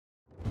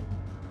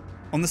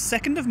On the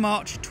 2nd of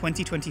March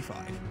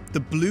 2025, the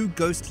Blue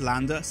Ghost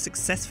lander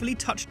successfully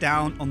touched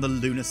down on the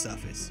lunar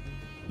surface.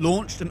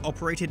 Launched and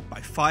operated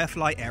by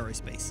Firefly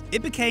Aerospace,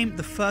 it became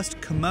the first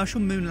commercial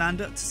moon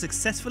lander to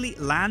successfully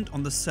land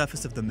on the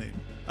surface of the moon.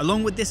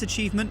 Along with this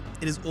achievement,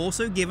 it has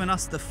also given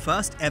us the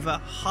first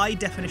ever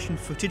high-definition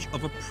footage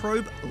of a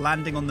probe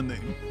landing on the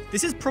moon.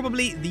 This is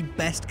probably the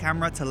best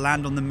camera to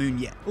land on the moon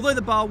yet, although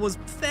the bar was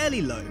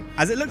fairly low,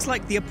 as it looks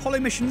like the Apollo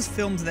missions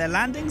filmed their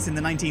landings in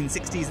the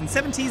 1960s and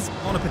 70s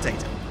on a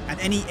potato, and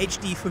any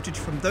HD footage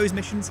from those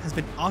missions has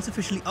been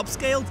artificially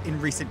upscaled in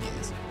recent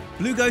years.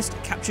 Blue Ghost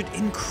captured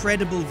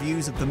incredible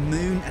views of the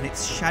moon and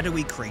its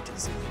shadowy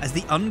craters as the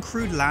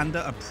uncrewed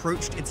lander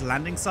approached its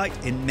landing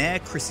site in Mare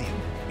Crisium,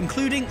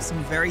 including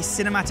some very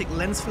cinematic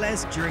lens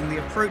flares during the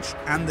approach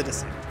and the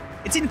descent.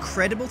 It's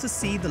incredible to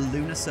see the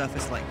lunar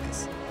surface like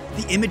this.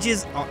 The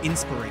images are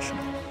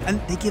inspirational,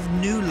 and they give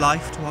new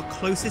life to our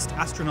closest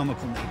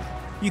astronomical neighbor.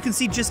 You can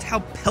see just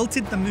how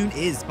pelted the moon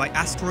is by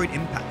asteroid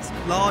impacts,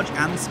 large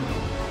and small.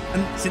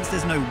 And since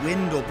there's no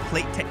wind or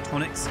plate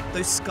tectonics,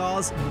 those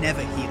scars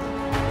never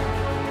heal.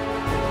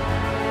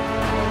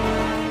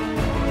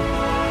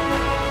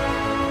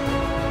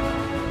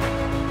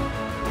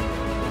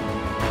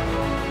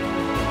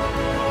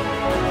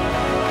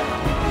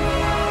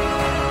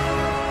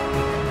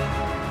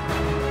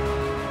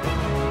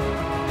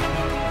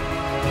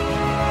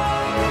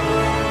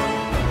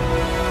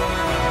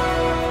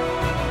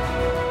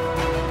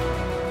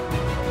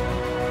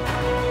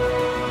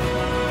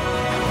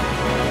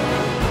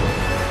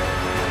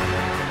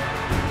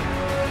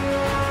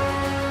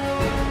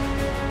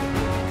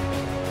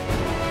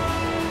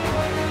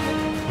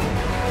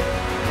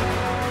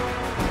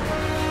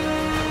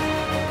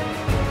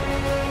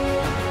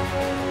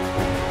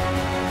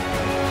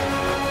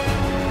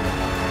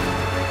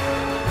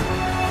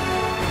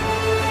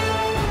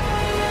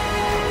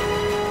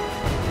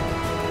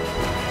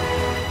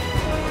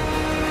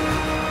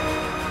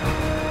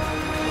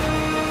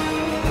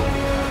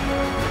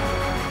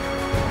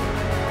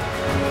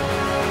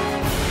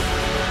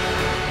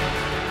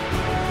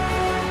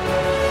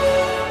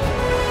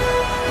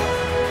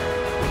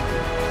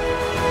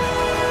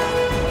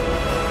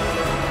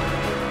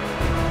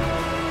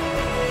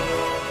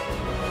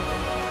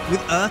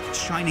 With Earth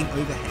shining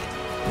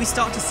overhead, we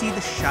start to see the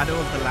shadow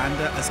of the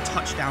lander as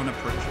touchdown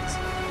approaches.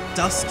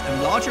 Dust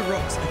and larger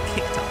rocks are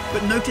kicked up,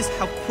 but notice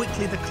how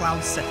quickly the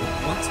clouds settle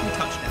once we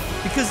touch down.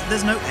 Because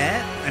there's no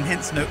air, and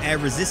hence no air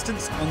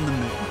resistance on the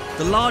moon,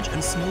 the large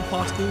and small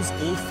particles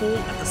all fall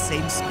at the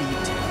same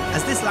speed too,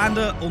 as this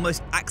lander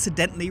almost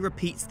accidentally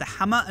repeats the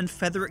hammer and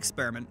feather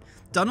experiment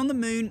done on the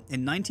moon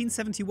in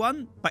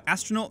 1971 by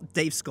astronaut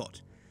Dave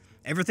Scott.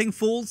 Everything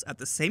falls at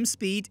the same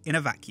speed in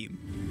a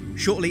vacuum.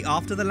 Shortly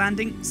after the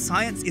landing,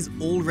 science is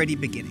already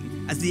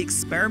beginning, as the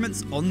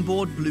experiments on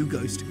board Blue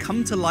Ghost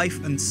come to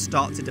life and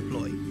start to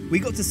deploy. We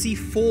got to see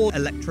 4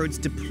 electrodes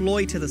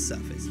deploy to the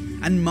surface,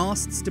 and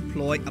masts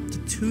deploy up to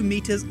 2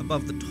 meters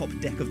above the top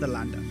deck of the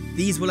lander.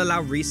 These will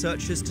allow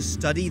researchers to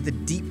study the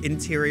deep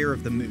interior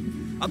of the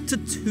moon, up to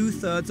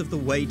 2/3 of the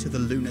way to the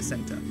lunar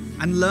center,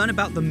 and learn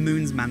about the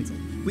moon's mantle.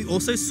 We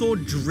also saw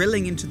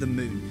drilling into the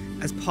moon,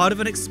 as part of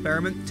an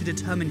experiment to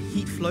determine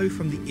heat flow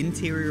from the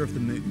interior of the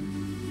moon.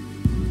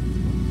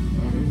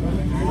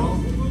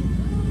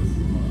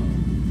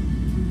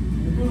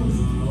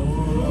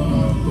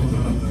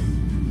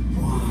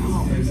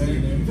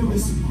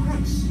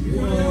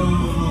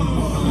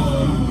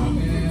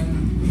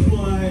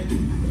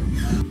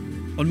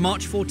 On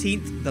March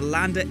 14th, the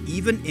lander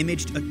even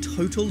imaged a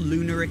total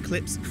lunar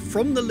eclipse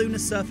from the lunar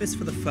surface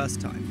for the first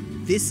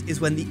time. This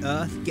is when the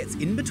Earth gets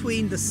in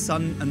between the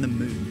sun and the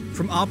moon.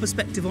 From our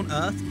perspective on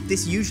Earth,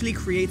 this usually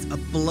creates a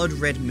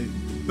blood-red moon.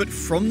 But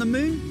from the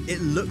moon,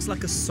 it looks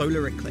like a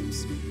solar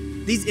eclipse.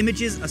 These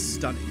images are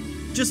stunning.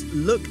 Just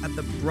look at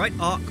the bright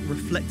arc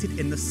reflected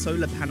in the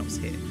solar panels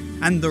here,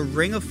 and the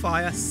ring of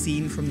fire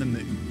seen from the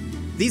moon.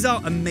 These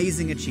are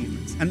amazing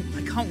achievements, and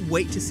I can't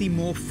wait to see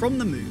more from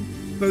the moon,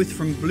 both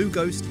from Blue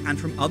Ghost and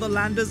from other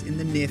landers in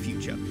the near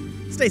future.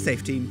 Stay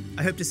safe, team.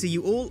 I hope to see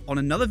you all on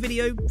another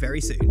video very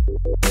soon.